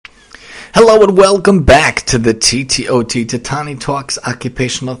Hello and welcome back to the TTOT, Tatani Talks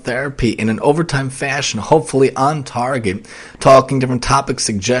Occupational Therapy, in an overtime fashion, hopefully on target, talking different topics,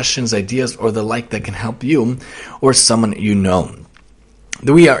 suggestions, ideas, or the like that can help you or someone you know.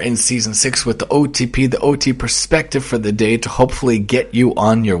 We are in Season 6 with the OTP, the OT perspective for the day to hopefully get you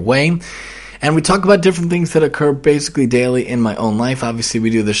on your way. And we talk about different things that occur basically daily in my own life. Obviously,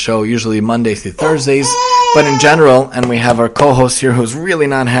 we do the show usually Mondays through Thursdays. But in general, and we have our co-host here who's really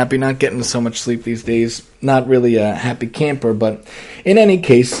not happy, not getting so much sleep these days. Not really a happy camper. But in any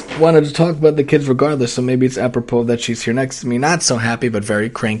case, wanted to talk about the kids regardless. So maybe it's apropos that she's here next to me. Not so happy, but very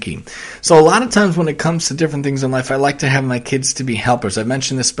cranky. So a lot of times when it comes to different things in life, I like to have my kids to be helpers. I've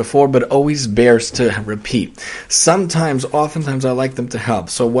mentioned this before, but it always bears to repeat. Oftentimes I like them to help.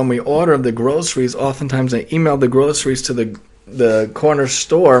 So when we order the groceries, oftentimes I email the groceries to the corner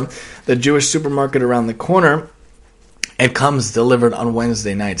store, the Jewish supermarket around the corner. It comes delivered on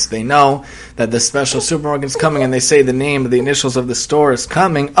Wednesday nights. They know that the special supermarket is coming, and they say the name, the initials of the store is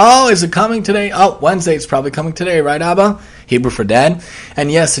coming. Oh, is it coming today? Oh, Wednesday, it's probably coming today, right, Abba? Hebrew for dad.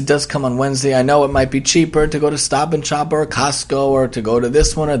 And yes, it does come on Wednesday. I know it might be cheaper to go to Stop and Shop or Costco, or to go to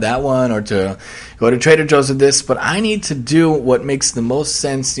this one or that one, or to go to Trader Joe's or this, but I need to do what makes the most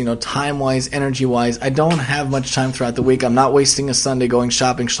sense, time-wise, energy-wise. I don't have much time throughout the week. I'm not wasting a Sunday going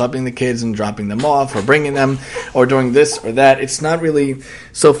shopping, schlepping the kids and dropping them off, or bringing them, or doing this or that. It's not really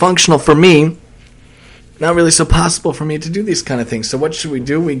so functional for me, not really so possible for me to do these kind of things. So what should we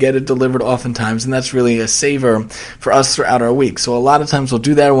do? We get it delivered oftentimes, and that's really a saver for us throughout our week. So a lot of times we'll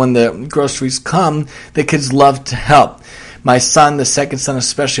do that when the groceries come. The kids love to help. My son, the second son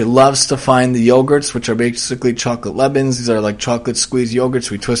especially, loves to find the yogurts, which are basically chocolate Lebens. These are like chocolate squeezed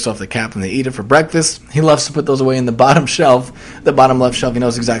yogurts. We twist off the cap and they eat it for breakfast. He loves to put those away in the bottom shelf, the bottom left shelf. He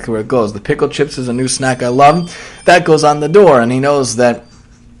knows exactly where it goes. The pickle chips is a new snack I love. That goes on the door, and he knows that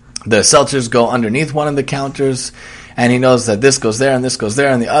the seltzers go underneath one of the counters, and he knows that this goes there and this goes there,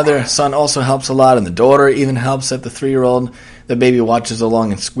 and the other son also helps a lot, and the daughter even helps at the 3-year-old. The baby watches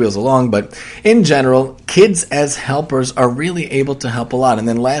along and squeals along, but in general, kids as helpers are really able to help a lot. And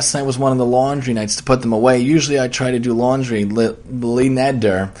then last night was one of the laundry nights to put them away. Usually I try to do laundry,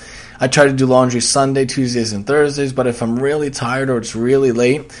 neder. I try to do laundry Sunday, Tuesdays, and Thursdays, but if I'm really tired or it's really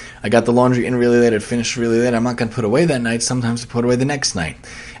late, I got the laundry in really late, it finished really late, I'm not going to put away that night. Sometimes I put away the next night.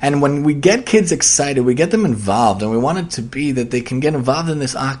 And when we get kids excited, we get them involved, and we want it to be that they can get involved in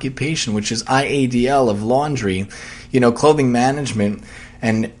this occupation, which is IADL of laundry, clothing management,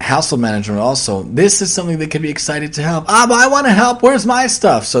 and household management also. This is something that can be excited to help. But I want to help. Where's my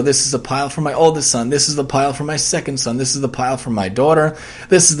stuff? So this is a pile for my oldest son. This is the pile for my second son. This is the pile for my daughter.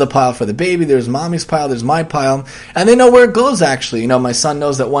 This is the pile for the baby. There's mommy's pile. There's my pile. And they know where it goes, actually. My son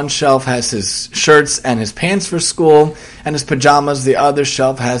knows that one shelf has his shirts and his pants for school and his pajamas. The other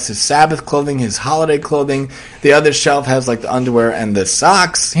shelf has his Sabbath clothing, his holiday clothing. The other shelf has like the underwear and the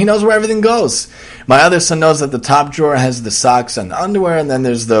socks. He knows where everything goes. My other son knows that the top drawer has the socks and the underwear, and then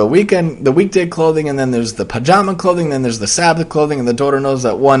there's the weekday clothing, and then there's the pajama clothing, and then there's the Sabbath clothing, and the daughter knows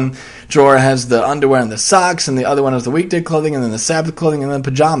that one drawer has the underwear and the socks, and the other one has the weekday clothing, and then the Sabbath clothing, and then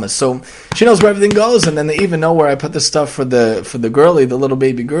pajamas. So she knows where everything goes, and then they even know where I put the stuff for the girly, the little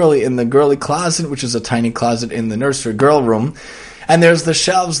baby girly, in the girly closet, which is a tiny closet in the nursery girl room. And there's the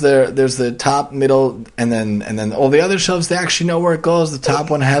shelves there. There's the top, middle, and then all the other shelves. They actually know where it goes. The top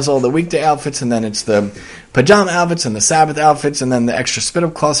one has all the weekday outfits, and then it's the pajama outfits and the Sabbath outfits, and then the extra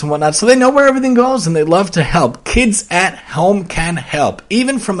spit-up cloths and whatnot. So they know where everything goes, and they love to help. Kids at home can help.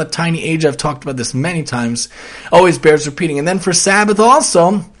 Even from a tiny age, I've talked about this many times, always bears repeating. And then for Sabbath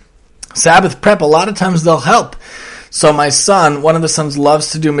also, Sabbath prep, a lot of times they'll help. So my son, one of the sons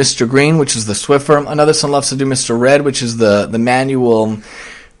loves to do Mr. Green, which is the Swiffer. Another son loves to do Mr. Red, which is the manual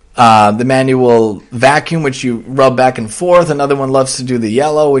vacuum, which you rub back and forth. Another one loves to do the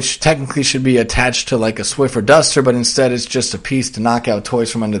yellow, which technically should be attached to like a Swiffer duster, but instead it's just a piece to knock out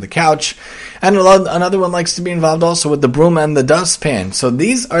toys from under the couch. And another one likes to be involved also with the broom and the dustpan. So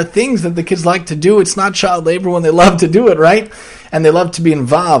these are things that the kids like to do. It's not child labor when they love to do it, right? And they love to be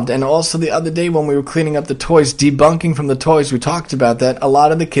involved. And also the other day when we were cleaning up the toys, debunking from the toys, we talked about that. A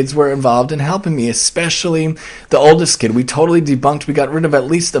lot of the kids were involved in helping me, especially the oldest kid. We totally debunked. We got rid of at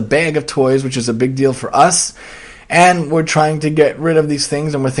least a bag of toys, which is a big deal for us. And we're trying to get rid of these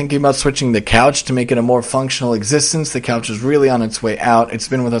things, and we're thinking about switching the couch to make it a more functional existence. The couch is really on its way out. It's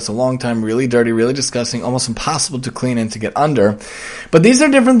been with us a long time, really dirty, really disgusting, almost impossible to clean and to get under. But these are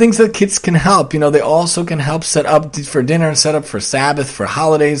different things that kids can help. They also can help set up for dinner, set up for Sabbath, for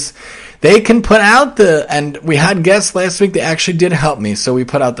holidays. They can put out and we had guests last week, they actually did help me. So we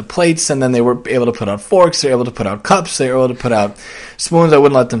put out the plates, and then they were able to put out forks, they were able to put out cups, they were able to put out spoons. I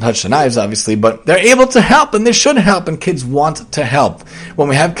wouldn't let them touch the knives, obviously, but they're able to help, and they should help, and kids want to help. When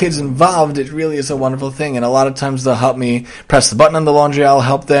we have kids involved, it really is a wonderful thing, and a lot of times they'll help me press the button on the laundry, I'll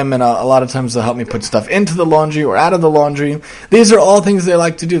help them, and a lot of times they'll help me put stuff into the laundry or out of the laundry. These are all things they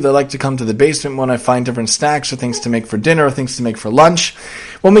like to do. They like to come to the basement when I find different snacks or things to make for dinner or things to make for lunch.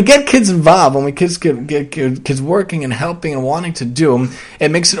 When we get kids involved, when we get kids working and helping and wanting to do, it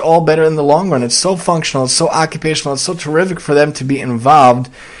makes it all better in the long run. It's so functional, it's so occupational, it's so terrific for them to be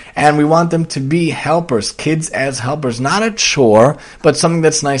involved, and we want them to be helpers, kids as helpers, not a chore, but something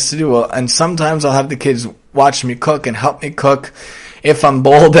that's nice to do. And sometimes I'll have the kids watch me cook and help me cook. If I'm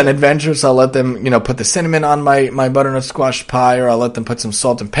bold and adventurous, I'll let them, put the cinnamon on my butternut squash pie, or I'll let them put some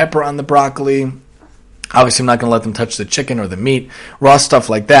salt and pepper on the broccoli. Obviously, I'm not going to let them touch the chicken or the meat, raw stuff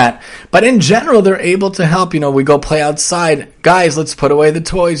like that. But in general, they're able to help. We go play outside. Guys, let's put away the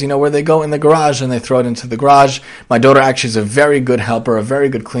toys, where they go in the garage and they throw it into the garage. My daughter actually is a very good helper, a very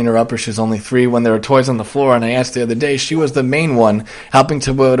good cleaner-upper. She's only 3. When there are toys on the floor, and I asked the other day, she was the main one helping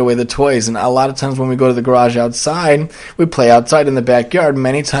to put away the toys. And a lot of times when we go to the garage outside, we play outside in the backyard.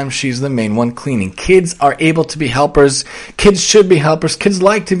 Many times she's the main one cleaning. Kids are able to be helpers. Kids should be helpers. Kids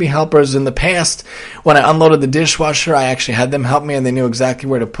like to be helpers. In the past, when I unloaded the dishwasher, I actually had them help me, and they knew exactly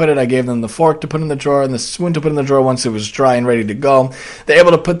where to put it. I gave them the fork to put in the drawer and the spoon to put in the drawer once it was dry and ready to go. They're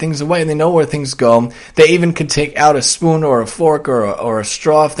able to put things away, and they know where things go. They even could take out a spoon or a fork or a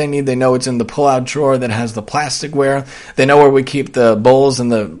straw if they need. They know it's in the pull-out drawer that has the plasticware. They know where we keep the bowls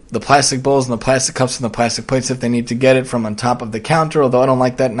and the plastic bowls and the plastic cups and the plastic plates if they need to get it from on top of the counter, although I don't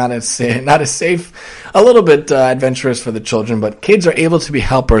like that, not as safe, a little bit adventurous for the children. But kids are able to be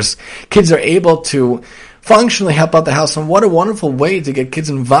helpers. Kids are able to functionally help out the house, and what a wonderful way to get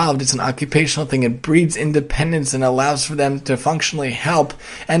kids involved. It's an occupational thing. It breeds independence and allows for them to functionally help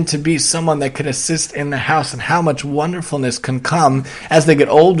and to be someone that could assist in the house, and how much wonderfulness can come as they get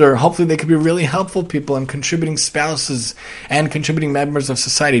older. Hopefully they could be really helpful people and contributing spouses and contributing members of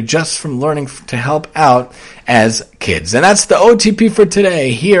society just from learning to help out as kids. And that's the OTP for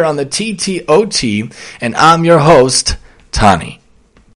today here on the TTOT, and I'm your host, Tani.